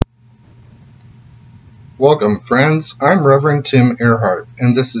Welcome, friends. I'm Reverend Tim Earhart,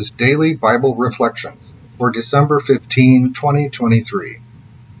 and this is Daily Bible Reflections for December 15, 2023.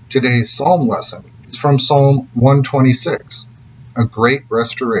 Today's Psalm lesson is from Psalm 126, A Great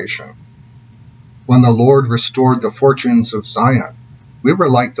Restoration. When the Lord restored the fortunes of Zion, we were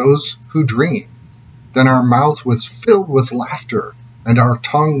like those who dream. Then our mouth was filled with laughter, and our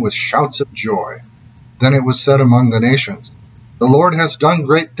tongue with shouts of joy. Then it was said among the nations, The Lord has done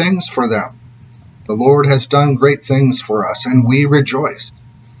great things for them. The Lord has done great things for us, and we rejoice.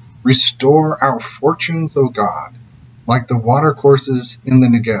 Restore our fortunes, O God, like the watercourses in the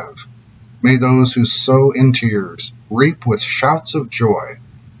Negev. May those who sow in tears reap with shouts of joy.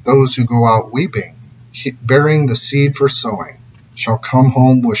 Those who go out weeping, bearing the seed for sowing, shall come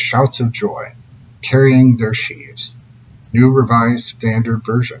home with shouts of joy, carrying their sheaves. New Revised Standard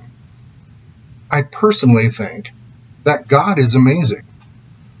Version. I personally think that God is amazing.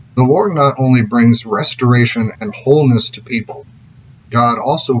 The Lord not only brings restoration and wholeness to people, God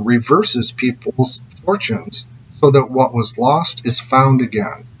also reverses people's fortunes so that what was lost is found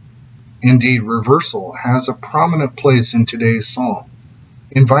again. Indeed, reversal has a prominent place in today's psalm,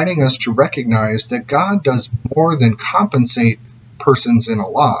 inviting us to recognize that God does more than compensate persons in a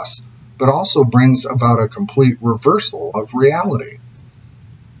loss, but also brings about a complete reversal of reality.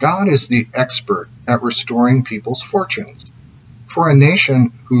 God is the expert at restoring people's fortunes. For a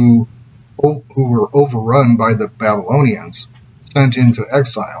nation who were overrun by the Babylonians, sent into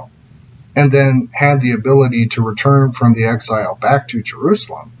exile, and then had the ability to return from the exile back to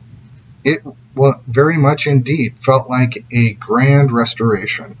Jerusalem, it very much indeed felt like a grand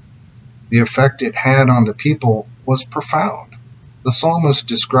restoration. The effect it had on the people was profound. The psalmist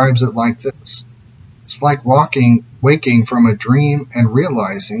describes it like this. It's like waking from a dream and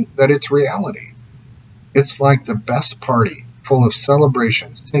realizing that it's reality. It's like the best party, full of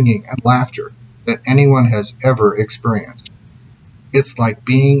celebration, singing, and laughter that anyone has ever experienced. It's like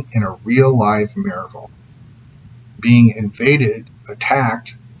being in a real live miracle. Being invaded,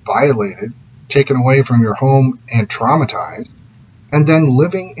 attacked, violated, taken away from your home and traumatized, and then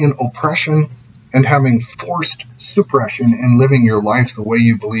living in oppression and having forced suppression and living your life the way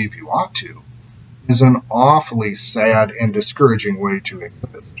you believe you ought to, is an awfully sad and discouraging way to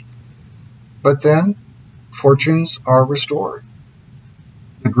exist. But then, fortunes are restored.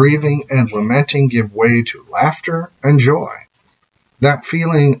 The grieving and lamenting give way to laughter and joy. That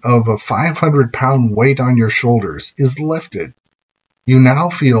feeling of a 500-pound weight on your shoulders is lifted. You now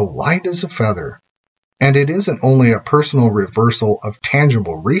feel light as a feather. And it isn't only a personal reversal of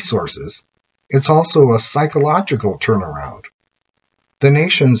tangible resources, it's also a psychological turnaround. The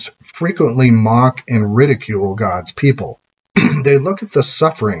nations frequently mock and ridicule God's people. They look at the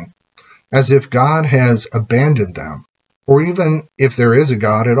suffering as if God has abandoned them, or even if there is a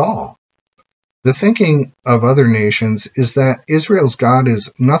God at all. The thinking of other nations is that Israel's God is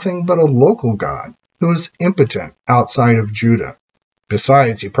nothing but a local God who is impotent outside of Judah.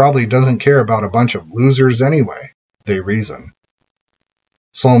 Besides, he probably doesn't care about a bunch of losers anyway, they reason.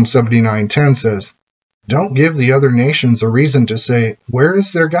 Psalm 79:10 says, Don't give the other nations a reason to say, Where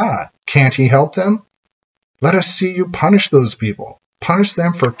is their God? Can't he help them? Let us see you punish those people. Punish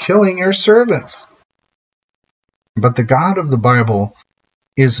them for killing your servants. But the God of the Bible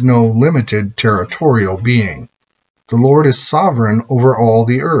is no limited territorial being. The Lord is sovereign over all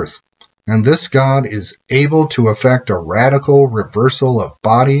the earth, and this God is able to effect a radical reversal of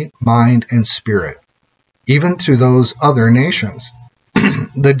body, mind, and spirit, even to those other nations.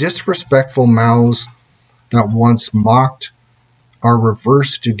 The disrespectful mouths that once mocked are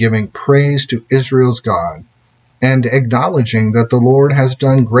reversed to giving praise to Israel's God and acknowledging that the Lord has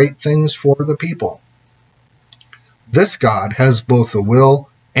done great things for the people. This God has both the will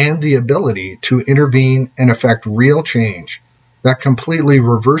and the ability to intervene and effect real change that completely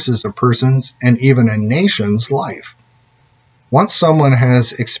reverses a person's and even a nation's life. Once someone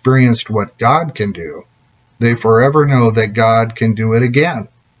has experienced what God can do, they forever know that God can do it again.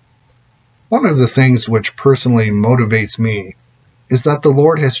 One of the things which personally motivates me is that the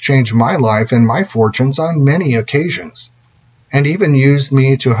Lord has changed my life and my fortunes on many occasions, and even used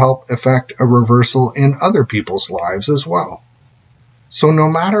me to help effect a reversal in other people's lives as well. So no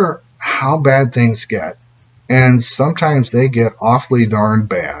matter how bad things get, and sometimes they get awfully darn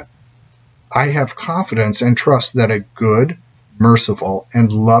bad, I have confidence and trust that a good, merciful,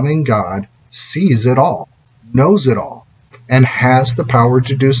 and loving God sees it all, knows it all, and has the power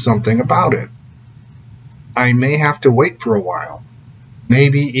to do something about it. I may have to wait for a while,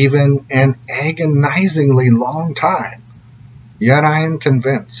 maybe even an agonizingly long time, yet I am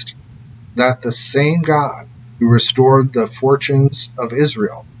convinced that the same God who restored the fortunes of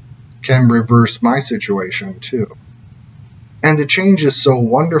Israel can reverse my situation too. And the change is so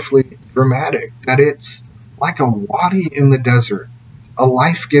wonderfully dramatic that it's like a wadi in the desert, a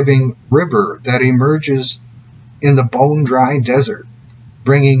life-giving river that emerges in the bone-dry desert,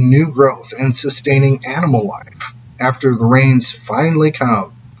 bringing new growth and sustaining animal life after the rains finally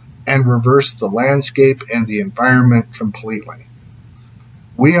come and reverse the landscape and the environment completely.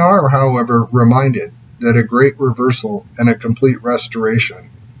 We are, however, reminded that a great reversal and a complete restoration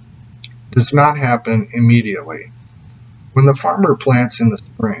does not happen immediately. When the farmer plants in the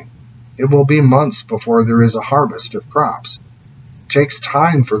spring, it will be months before there is a harvest of crops. It takes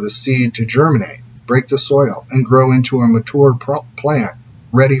time for the seed to germinate, break the soil, and grow into a mature plant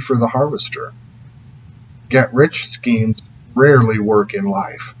ready for the harvester. Get-rich schemes rarely work in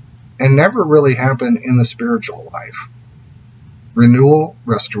life and never really happen in the spiritual life. Renewal,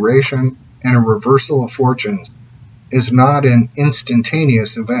 restoration, and a reversal of fortunes is not an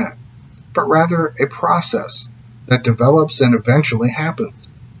instantaneous event, but rather a process that develops and eventually happens.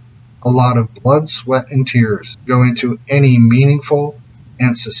 A lot of blood, sweat, and tears go into any meaningful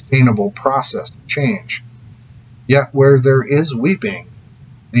and sustainable process of change. Yet where there is weeping,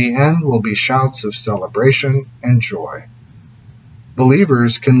 the end will be shouts of celebration and joy.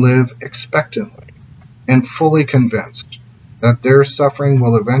 Believers can live expectantly and fully convinced that their suffering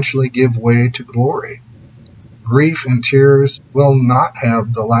will eventually give way to glory. Grief and tears will not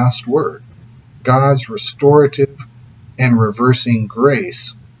have the last word. God's restorative and reversing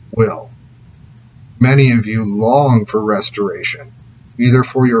grace will. Many of you long for restoration, either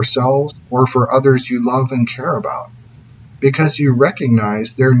for yourselves or for others you love and care about, because you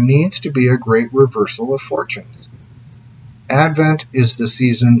recognize there needs to be a great reversal of fortunes. Advent is the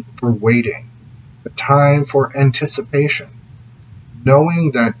season for waiting, the time for anticipation,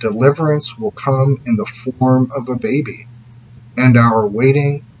 knowing that deliverance will come in the form of a baby, and our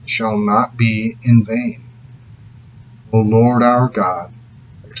waiting shall not be in vain. O Lord our God,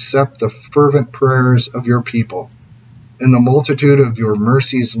 accept the fervent prayers of your people. In the multitude of your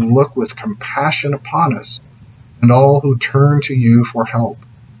mercies, look with compassion upon us and all who turn to you for help.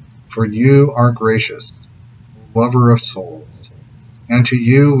 For you are gracious, lover of souls, and to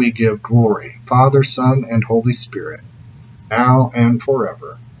you we give glory, Father, Son, and Holy Spirit, now and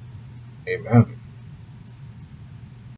forever. Amen.